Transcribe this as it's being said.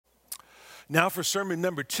Now for sermon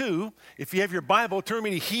number 2, if you have your Bible, turn me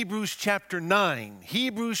to Hebrews chapter 9.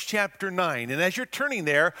 Hebrews chapter 9. And as you're turning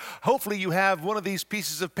there, hopefully you have one of these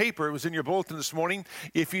pieces of paper. It was in your bulletin this morning.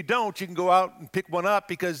 If you don't, you can go out and pick one up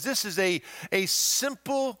because this is a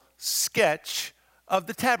simple sketch of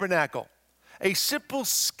the tabernacle. A simple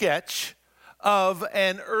sketch of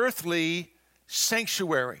an earthly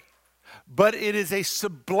sanctuary. But it is a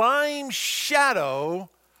sublime shadow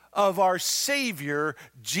of our Savior,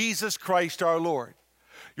 Jesus Christ our Lord.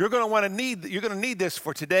 You're going to need this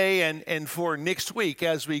for today and for next week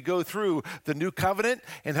as we go through the new covenant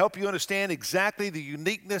and help you understand exactly the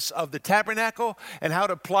uniqueness of the tabernacle and how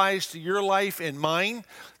it applies to your life and mine.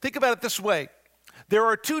 Think about it this way. There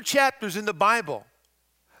are 2 chapters in the Bible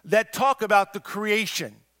that talk about the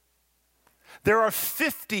creation. There are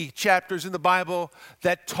 50 chapters in the Bible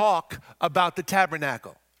that talk about the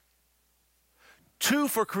tabernacle. 2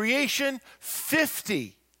 for creation,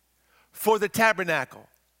 50 for the tabernacle.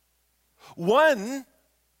 1,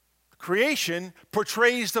 creation,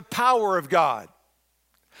 portrays the power of God.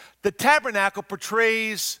 The tabernacle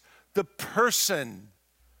portrays the person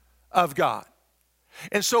of God.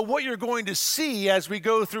 And so what you're going to see as we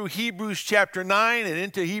go through Hebrews chapter 9 and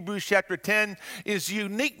into Hebrews chapter 10 is the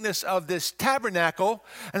uniqueness of this tabernacle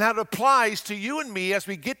and how it applies to you and me as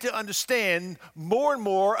we get to understand more and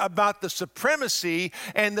more about the supremacy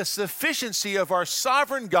and the sufficiency of our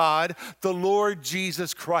sovereign God, the Lord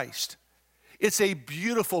Jesus Christ. It's a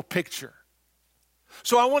beautiful picture.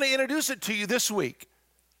 So I want to introduce it to you this week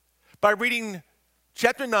by reading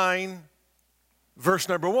chapter 9, verse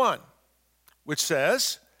number 1. Which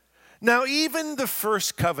says, "Now even the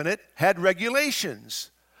first covenant had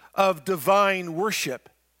regulations of divine worship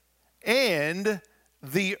and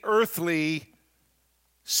the earthly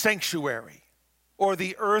sanctuary," or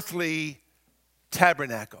the earthly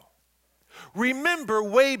tabernacle. Remember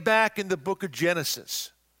way back in the book of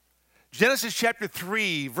Genesis chapter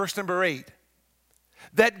 3, verse number 8,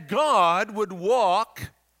 that God would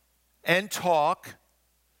walk and talk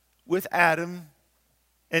with Adam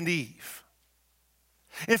and Eve.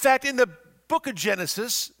 In fact, in the book of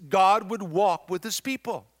Genesis, God would walk with his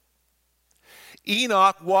people.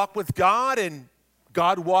 Enoch walked with God, and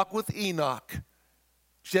God walked with Enoch.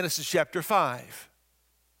 Genesis chapter 5.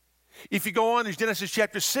 If you go on to Genesis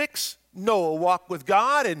chapter 6, Noah walked with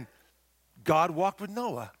God, and God walked with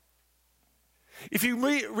Noah. If you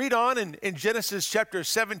read on in Genesis chapter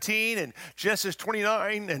 17 and Genesis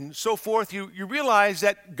 29 and so forth, you realize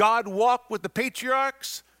that God walked with the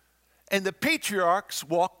patriarchs, and the patriarchs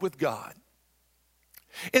walk with God.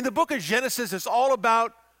 In the book of Genesis, it's all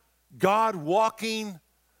about God walking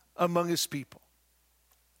among his people.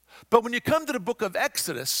 But when you come to the book of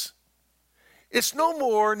Exodus, it's no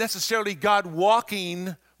more necessarily God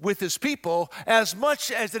walking with his people as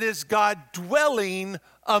much as it is God dwelling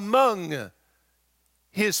among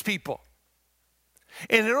his people.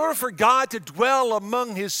 And in order for God to dwell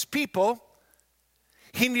among his people,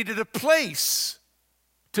 he needed a place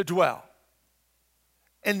to dwell.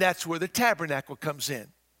 And that's where the tabernacle comes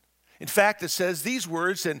in. In fact, it says these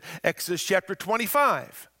words in Exodus chapter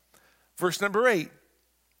 25, verse number 8.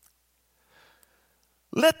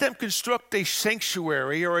 "Let them construct a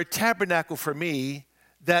sanctuary or a tabernacle for me,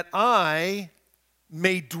 that I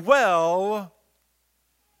may dwell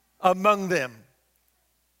among them."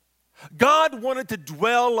 God wanted to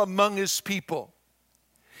dwell among his people.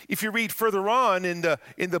 If you read further on in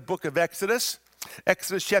the book of Exodus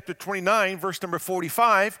chapter 29, verse number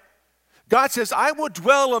 45, God says, "I will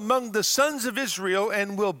dwell among the sons of Israel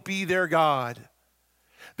and will be their God.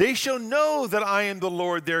 They shall know that I am the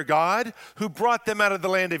Lord their God, who brought them out of the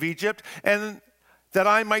land of Egypt, and that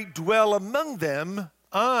I might dwell among them.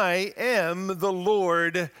 I am the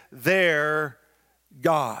Lord their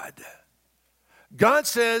God." God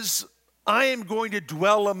says, I am going to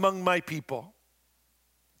dwell among my people.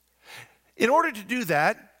 In order to do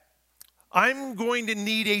that, I'm going to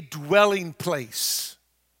need a dwelling place.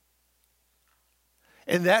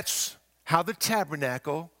 And that's how the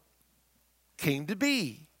tabernacle came to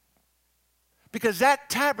be. Because that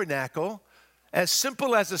tabernacle, as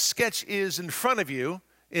simple as a sketch is in front of you,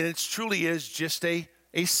 and it truly is just a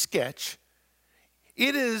sketch,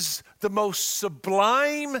 it is the most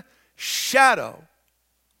sublime shadow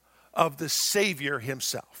of the Savior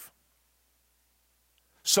himself.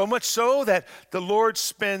 So much so that the Lord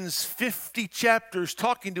spends 50 chapters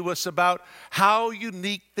talking to us about how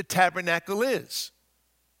unique the tabernacle is.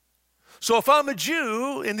 So if I'm a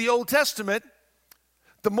Jew in the Old Testament,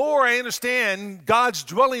 the more I understand God's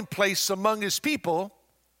dwelling place among his people,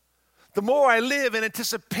 the more I live in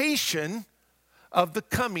anticipation of the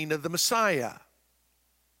coming of the Messiah.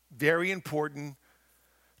 Very important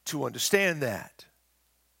to understand that.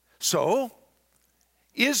 So,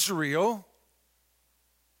 Israel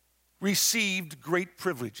received great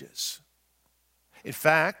privileges. In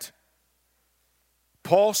fact,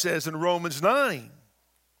 Paul says in Romans 9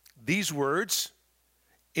 these words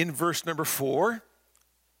in verse number 4,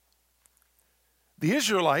 the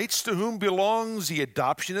Israelites to whom belongs the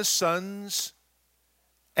adoption as sons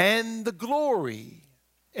and the glory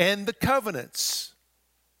and the covenants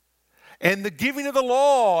and the giving of the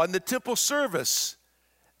law and the temple service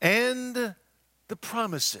and the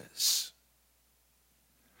promises.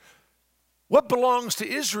 What belongs to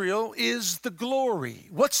Israel is the glory.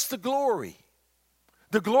 What's the glory?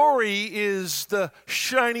 The glory is the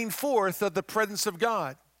shining forth of the presence of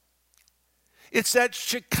God. It's that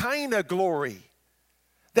Shekinah glory,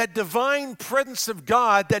 that divine presence of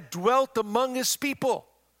God that dwelt among his people.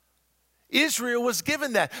 Israel was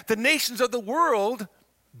given that. The nations of the world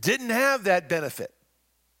didn't have that benefit.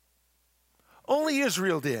 Only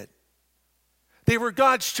Israel did. They were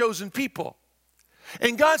God's chosen people.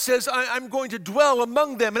 And God says, I'm going to dwell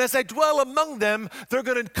among them. And as I dwell among them, they're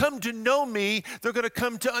going to come to know me. They're going to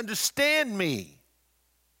come to understand me.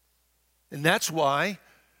 And that's why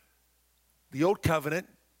the Old Covenant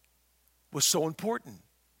was so important.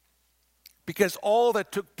 Because all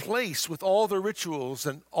that took place with all the rituals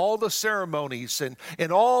and all the ceremonies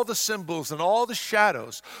and all the symbols and all the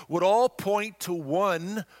shadows would all point to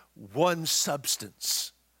one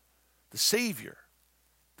substance, the Savior,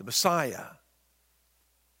 the Messiah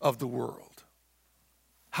of the world.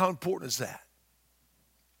 How important is that?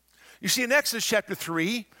 You see, in Exodus chapter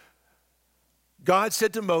 3, God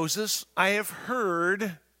said to Moses, I have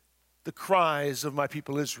heard the cries of my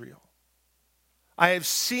people Israel. I have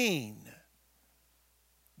seen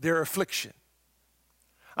their affliction.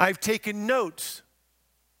 I've taken note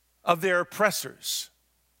of their oppressors,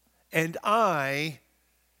 and I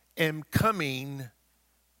am coming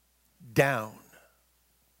down.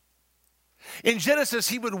 In Genesis,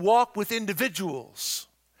 he would walk with individuals.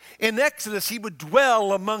 In Exodus, he would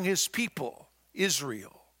dwell among his people,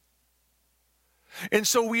 Israel. And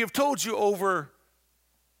so we have told you over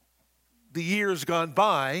the years gone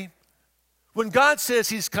by, when God says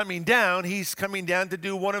he's coming down to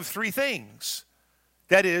do one of three things.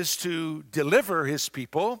 That is, to deliver his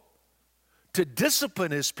people, to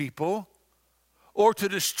discipline his people, or to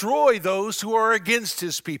destroy those who are against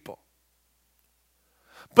his people.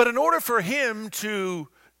 But in order for him to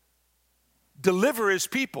deliver his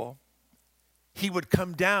people, he would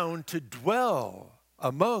come down to dwell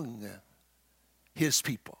among his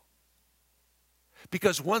people.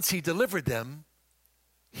 Because once he delivered them,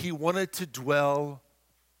 he wanted to dwell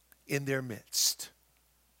in their midst.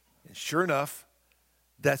 And sure enough,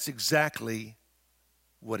 that's exactly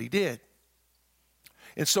what he did.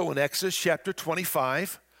 And so in Exodus chapter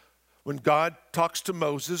 25, when God talks to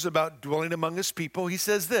Moses about dwelling among his people, he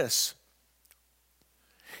says this.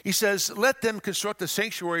 He says, let them construct a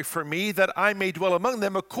sanctuary for me that I may dwell among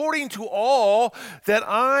them according to all that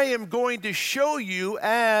I am going to show you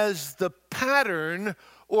as the pattern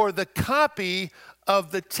or the copy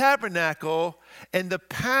of the tabernacle and the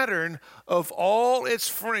pattern of all its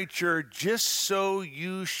furniture, just so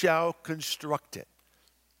you shall construct it.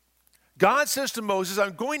 God says to Moses,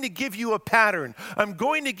 I'm going to give you a pattern. I'm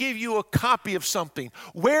going to give you a copy of something.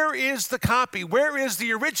 Where is the copy? Where is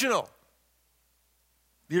the original?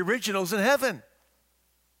 The original's in heaven.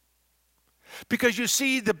 Because you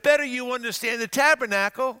see, the better you understand the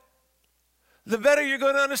tabernacle, the better you're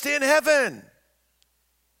going to understand heaven.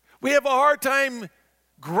 We have a hard time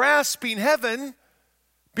grasping heaven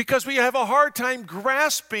because we have a hard time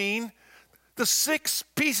grasping the 6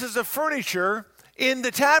 pieces of furniture in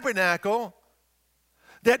the tabernacle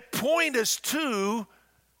that point us to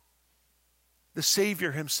the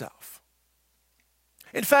Savior himself.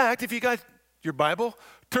 In fact, if you got your Bible,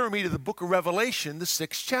 turn me to the book of Revelation, the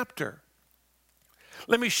 6th chapter.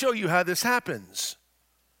 Let me show you how this happens.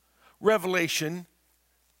 Revelation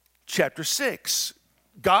chapter 6.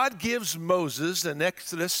 God gives Moses in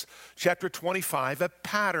Exodus chapter 25 a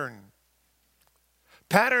pattern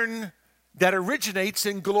that originates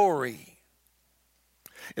in glory.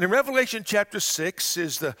 And in Revelation chapter 6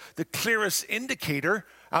 is the clearest indicator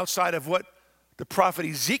outside of what the prophet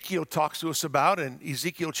Ezekiel talks to us about in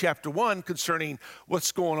Ezekiel chapter 1 concerning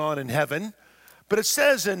what's going on in heaven. But it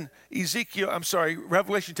says in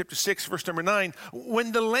Revelation chapter 6, verse number 9,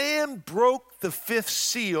 when the Lamb broke the 5th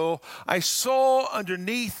seal, I saw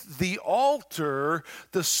underneath the altar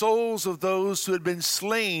the souls of those who had been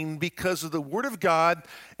slain because of the word of God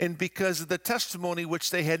and because of the testimony which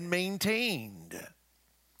they had maintained.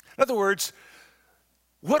 In other words,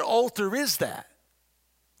 What altar is that?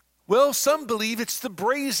 Well, some believe it's the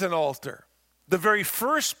brazen altar, the very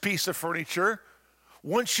first piece of furniture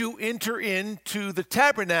once you enter into the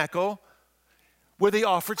tabernacle where they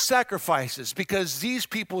offered sacrifices, because these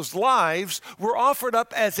people's lives were offered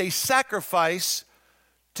up as a sacrifice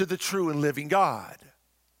to the true and living God.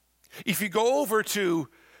 If you go over to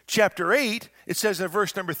chapter 8, it says in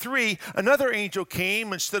verse number 3, another angel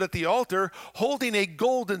came and stood at the altar holding a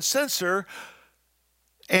golden censer,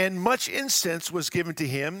 and much incense was given to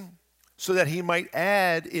him so that he might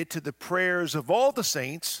add it to the prayers of all the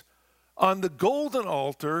saints on the golden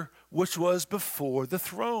altar which was before the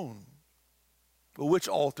throne. Well, which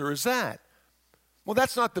altar is that? Well,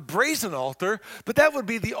 that's not the brazen altar, but that would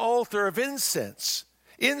be the altar of incense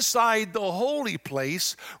inside the holy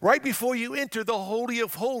place, right before you enter the Holy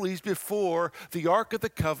of Holies, before the Ark of the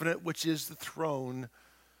Covenant, which is the throne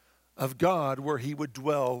of God, where he would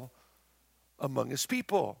dwell among his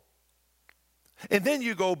people. And then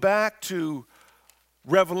you go back to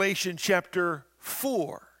Revelation chapter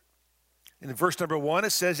 4. In verse number 1, it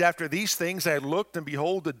says, after these things I looked, and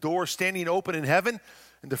behold, the door standing open in heaven.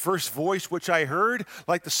 And the first voice which I heard,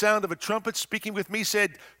 like the sound of a trumpet speaking with me,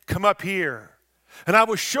 said, come up here, and I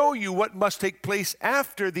will show you what must take place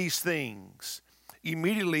after these things.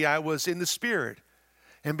 Immediately I was in the Spirit,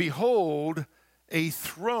 and behold, a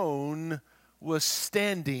throne was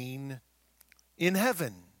standing in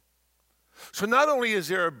heaven. So not only is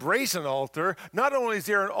there a brazen altar, not only is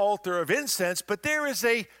there an altar of incense, but there is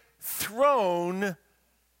a throne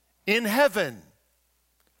in heaven.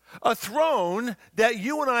 A throne that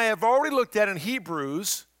you and I have already looked at in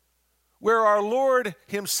Hebrews, where our Lord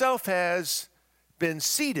himself has been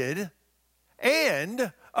seated,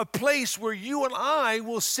 and a place where you and I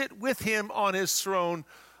will sit with him on his throne,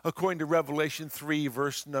 according to Revelation 3,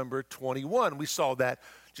 verse number 21. We saw that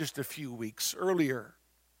just a few weeks earlier.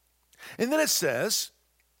 And then it says,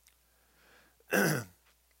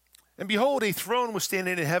 and behold, a throne was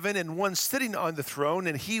standing in heaven, and one sitting on the throne,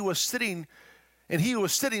 and he who was sitting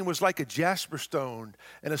was like a jasper stone,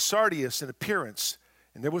 and a sardius in appearance.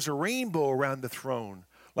 And there was a rainbow around the throne,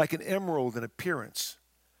 like an emerald in appearance.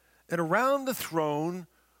 And around the throne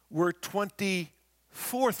were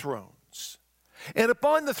 24 thrones. And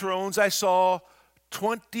upon the thrones I saw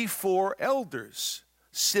 24 elders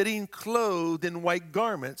sitting clothed in white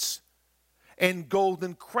garments and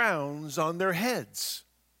golden crowns on their heads.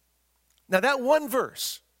 Now that one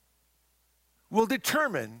verse will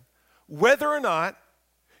determine whether or not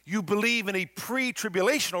you believe in a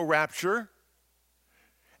pre-tribulational rapture,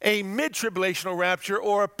 a mid-tribulational rapture,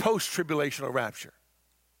 or a post-tribulational rapture.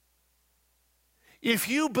 If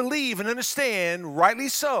you believe and understand, rightly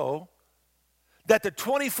so, that the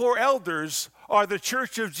 24 elders are the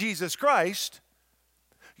church of Jesus Christ,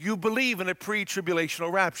 you believe in a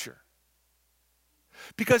pre-tribulational rapture.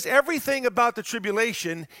 Because everything about the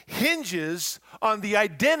tribulation hinges on the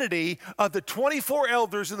identity of the 24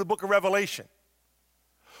 elders in the book of Revelation.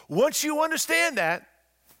 Once you understand that,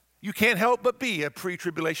 you can't help but be a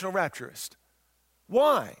pre-tribulational rapturist.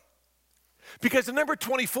 Why? Because the number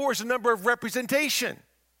 24 is a number of representation.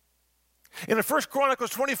 In the 1 Chronicles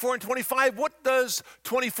 24 and 25, what does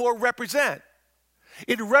 24 represent?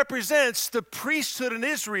 It represents the priesthood in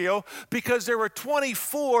Israel, because there were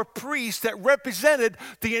 24 priests that represented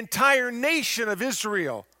the entire nation of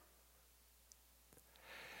Israel.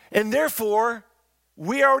 And therefore,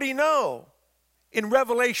 we already know in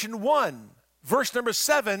Revelation 1, verse number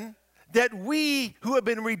 7, that we who have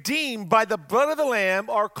been redeemed by the blood of the Lamb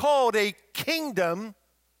are called a kingdom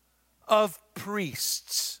of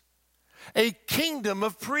priests. A kingdom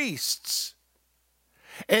of priests.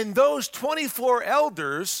 And those 24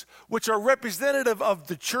 elders, which are representative of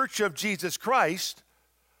the church of Jesus Christ,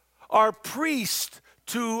 are priests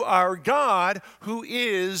to our God who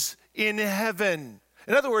is in heaven.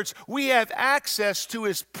 In other words, we have access to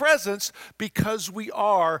his presence because we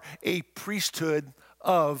are a priesthood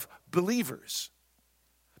of believers.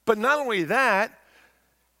 But not only that,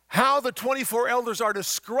 how the 24 elders are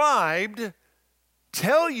described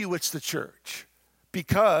tell you it's the church,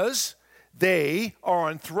 because they are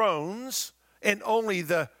on thrones, and only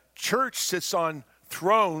the church sits on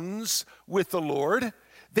thrones with the Lord.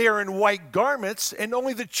 They are in white garments, and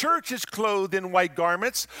only the church is clothed in white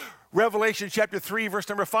garments. Revelation chapter 3, verse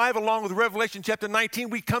number 5, along with Revelation chapter 19,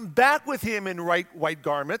 we come back with him in white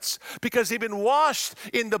garments because they've been washed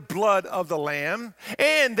in the blood of the Lamb,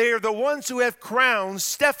 and they are the ones who have crowns,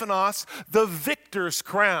 Stephanos, the victor's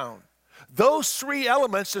crown. Those three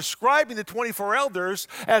elements describing the 24 elders,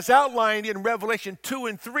 as outlined in Revelation 2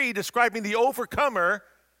 and 3, describing the overcomer,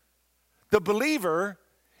 the believer,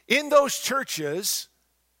 in those churches,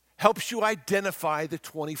 helps you identify the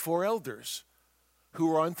 24 elders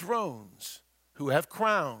who are on thrones, who have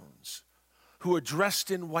crowns, who are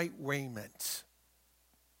dressed in white raiment,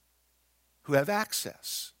 who have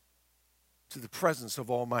access to the presence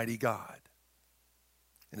of Almighty God.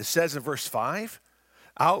 And it says in verse 5,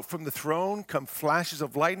 out from the throne come flashes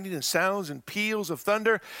of lightning and sounds and peals of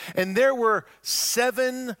thunder. And there were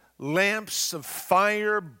 7 lamps of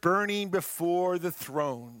fire burning before the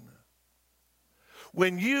throne.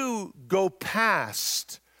 When you go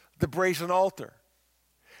past the brazen altar,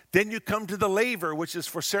 then you come to the laver, which is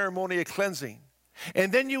for ceremonial cleansing.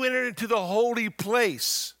 And then you enter into the holy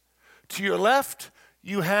place. To your left,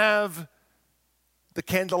 you have the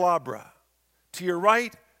candelabra. To your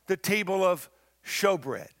right, the table of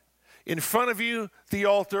showbread. In front of you, the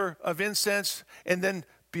altar of incense. And then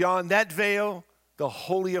beyond that veil, the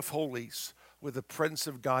Holy of Holies, where the presence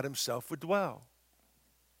of God himself would dwell.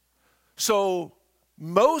 So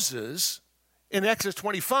Moses, in Exodus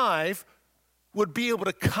 25, would be able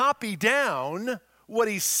to copy down what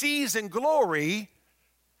he sees in glory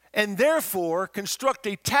and therefore construct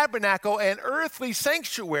a tabernacle, an earthly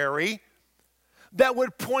sanctuary that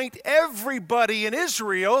would point everybody in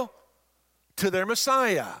Israel to their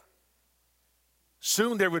Messiah.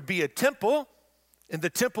 Soon there would be a temple, and the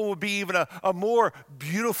temple would be even a more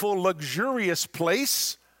beautiful, luxurious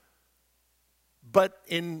place. But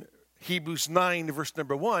in Hebrews 9, verse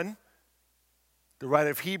number 1, the writer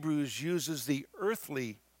of Hebrews uses the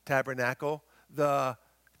earthly tabernacle to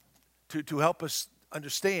help us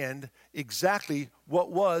understand exactly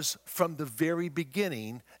what was from the very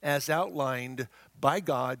beginning as outlined by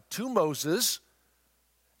God to Moses,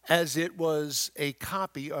 as it was a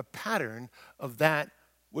copy, a pattern of that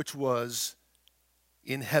which was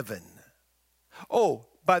in heaven. Oh,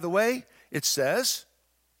 by the way, it says,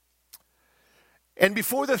 and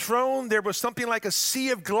before the throne there was something like a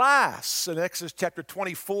sea of glass. In Exodus chapter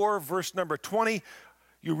 24, verse number 20,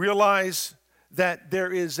 you realize that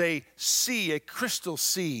there is a sea, a crystal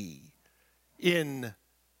sea, in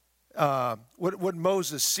what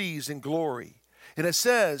Moses sees in glory. And it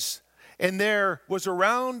says, and there was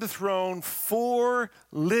around the throne 4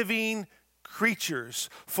 living creatures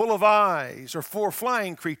full of eyes, or 4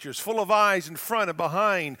 flying creatures full of eyes in front and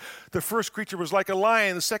behind. The first creature was like a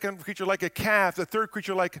lion, the second creature like a calf, the third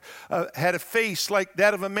creature had a face like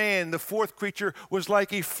that of a man, the fourth creature was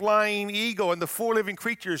like a flying eagle, and the 4 living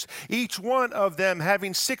creatures, each one of them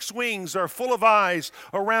having 6 wings, are full of eyes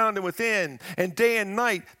around and within, and day and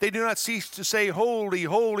night they do not cease to say, holy,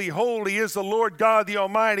 holy, holy is the Lord God the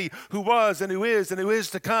Almighty, who was and who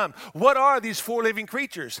is to come. What are these 4 living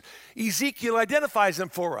creatures? Ezekiel identifies them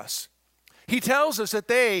for us. He tells us that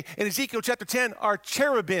they, in Ezekiel chapter 10, are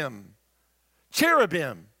cherubim.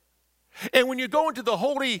 Cherubim. And when you go into the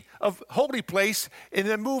holy place and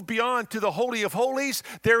then move beyond to the Holy of Holies,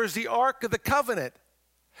 there is the Ark of the Covenant.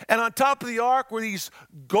 And on top of the ark were these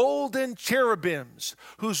golden cherubims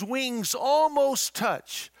whose wings almost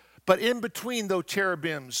touch. But in between those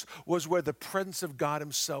cherubims was where the presence of God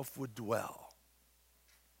himself would dwell.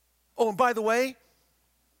 Oh, and by the way,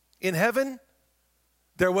 in heaven,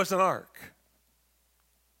 there was an ark.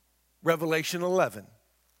 Revelation 11.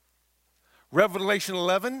 Revelation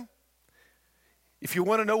 11, if you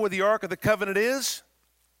want to know where the Ark of the Covenant is,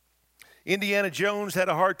 Indiana Jones had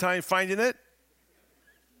a hard time finding it,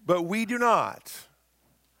 but we do not.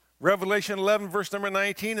 Revelation 11, verse number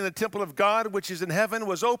 19, and the temple of God, which is in heaven,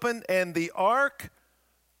 was opened, and the ark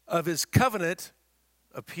of his covenant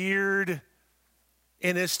appeared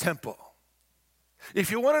in his temple.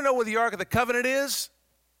 If you want to know where the Ark of the Covenant is,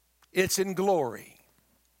 it's in glory.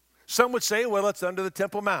 Some would say, well, it's under the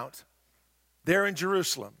Temple Mount, there in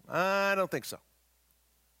Jerusalem. I don't think so.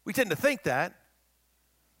 We tend to think that,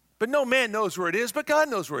 but no man knows where it is, but God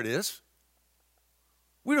knows where it is.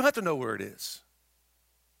 We don't have to know where it is.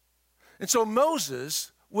 And so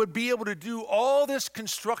Moses would be able to do all this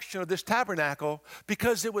construction of this tabernacle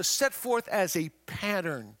because it was set forth as a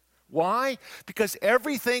pattern. Why? Because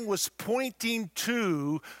everything was pointing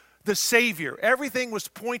to the Savior. Everything was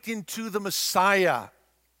pointing to the Messiah.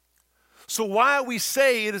 So while we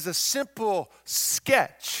say it is a simple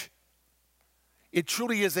sketch, it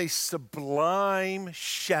truly is a sublime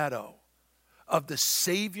shadow of the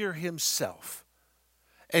Savior himself.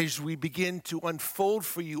 As we begin to unfold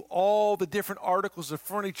for you all the different articles of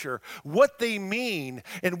furniture, what they mean,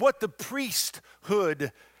 and what the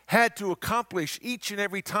priesthood had to accomplish each and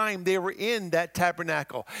every time they were in that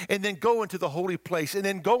tabernacle, and then go into the holy place, and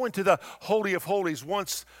then go into the Holy of Holies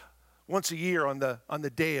once a year on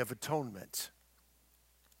the Day of Atonement.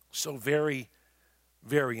 So very,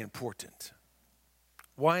 very important.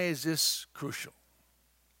 Why is this crucial?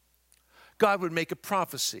 God would make a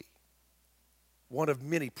prophecy, one of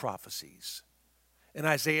many prophecies. In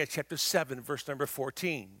Isaiah chapter 7, verse number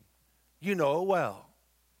 14, you know it well.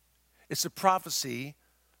 It's a prophecy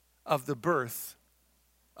of the birth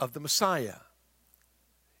of the Messiah.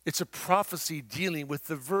 It's a prophecy dealing with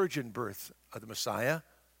the virgin birth of the Messiah.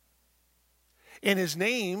 And his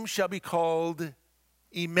name shall be called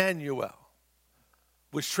Emmanuel,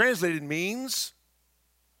 which translated means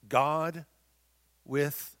God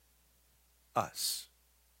with us.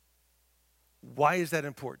 Why is that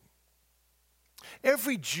important?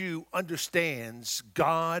 Every Jew understands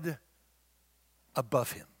God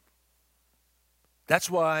above him. That's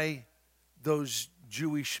why those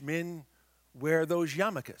Jewish men wear those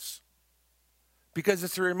yarmulkes, because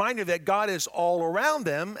it's a reminder that God is all around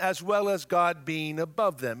them as well as God being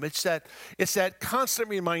above them. It's that constant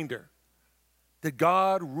reminder that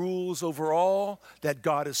God rules over all, that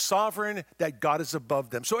God is sovereign, that God is above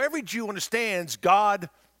them. So every Jew understands God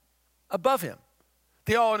above him.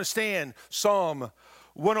 They all understand Psalm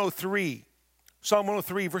 103. Psalm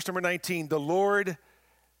 103, verse number 19. The Lord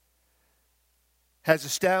has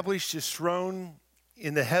established his throne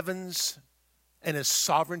in the heavens, and his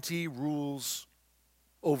sovereignty rules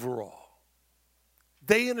over all.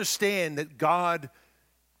 They understand that God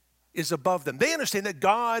is above them. They understand that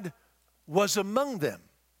God was among them.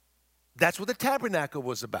 That's what the tabernacle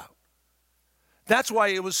was about. That's why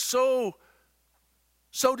it was so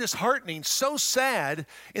disheartening, so sad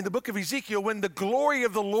in the book of Ezekiel when the glory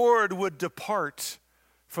of the Lord would depart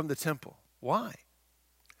from the temple. Why?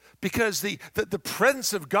 Because the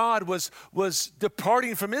presence of God was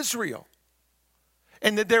departing from Israel.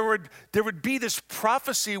 And that there would be this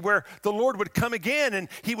prophecy where the Lord would come again and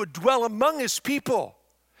he would dwell among his people.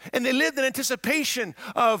 And they lived in anticipation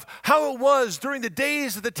of how it was during the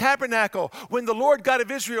days of the tabernacle when the Lord God of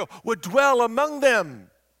Israel would dwell among them.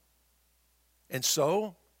 And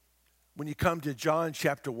so, when you come to John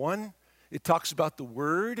chapter 1, it talks about the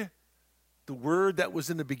Word that was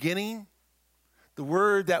in the beginning, the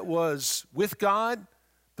Word that was with God,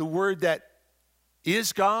 the Word that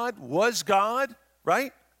is God, was God,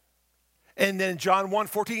 right? And then John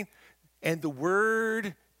 1:14, and the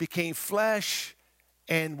Word became flesh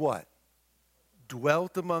and what?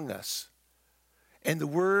 Dwelt among us. And the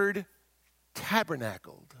Word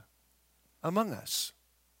tabernacled among us.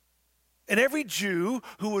 And every Jew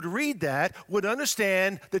who would read that would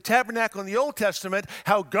understand the tabernacle in the Old Testament,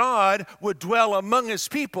 how God would dwell among his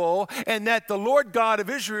people, and that the Lord God of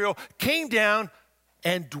Israel came down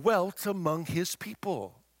and dwelt among his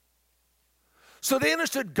people. So they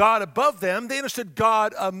understood God above them, they understood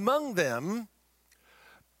God among them,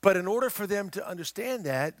 but in order for them to understand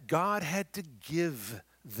that, God had to give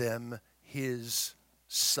them his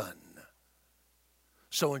Son.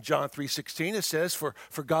 So in John 3:16 it says, for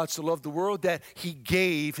God so loved the world that he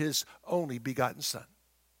gave his only begotten Son.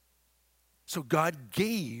 So God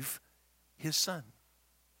gave his Son.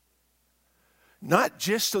 Not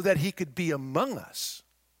just so that he could be among us,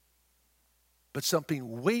 but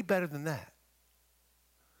something way better than that.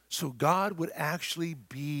 So God would actually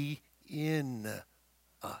be in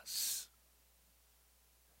us.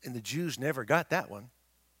 And the Jews never got that one.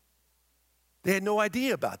 They had no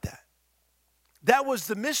idea about that. That was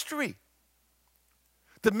the mystery.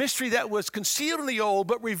 The mystery that was concealed in the old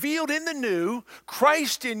but revealed in the new.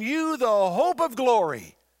 Christ in you, the hope of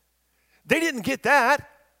glory. They didn't get that.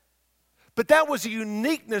 But that was the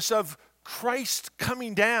uniqueness of Christ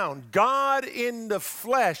coming down. God in the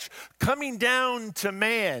flesh coming down to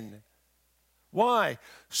man. Why?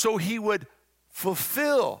 So he would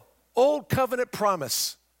fulfill old covenant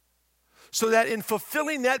promise. So that in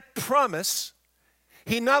fulfilling that promise,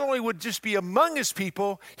 he not only would just be among his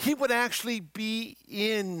people, he would actually be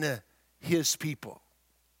in his people.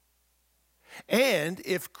 And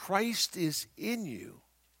if Christ is in you,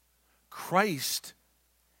 Christ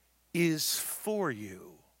is for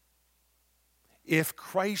you. If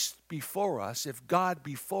Christ be for us, if God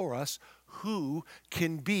be for us, who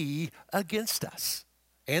can be against us?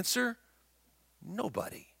 Answer,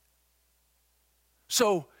 nobody.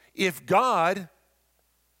 So if God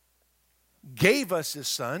gave us his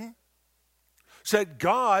Son, so that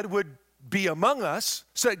God would be among us,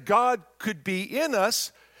 so that God could be in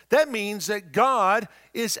us, that means that God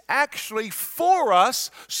is actually for us,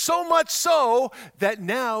 so much so that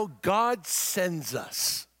now God sends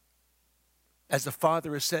us. As the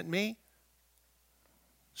Father has sent me,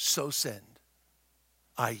 so send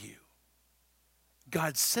I you.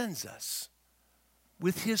 God sends us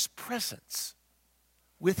with his presence,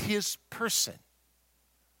 with his person.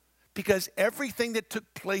 Because everything that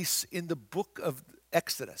took place in the book of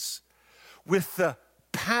Exodus, with the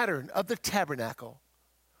pattern of the tabernacle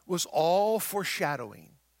was all foreshadowing,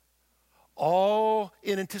 all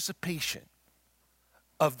in anticipation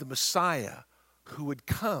of the Messiah who would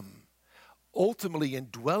come, ultimately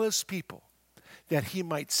indwell his people, that he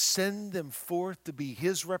might send them forth to be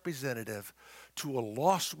his representative to a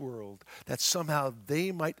lost world, that somehow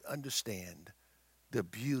they might understand the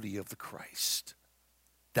beauty of the Christ.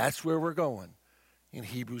 That's where we're going in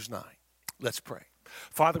Hebrews 9. Let's pray.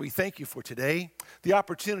 Father, we thank you for today, the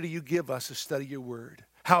opportunity you give us to study your word.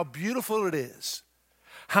 How beautiful it is,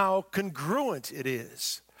 how congruent it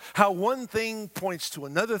is, how one thing points to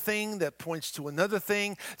another thing that points to another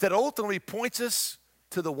thing that ultimately points us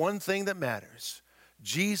to the one thing that matters,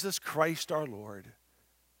 Jesus Christ our Lord,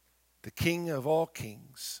 the King of all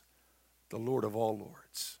kings, the Lord of all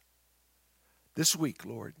lords. This week,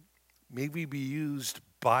 Lord, may we be used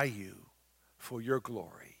by you for your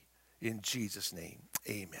glory. In Jesus' name,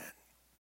 amen.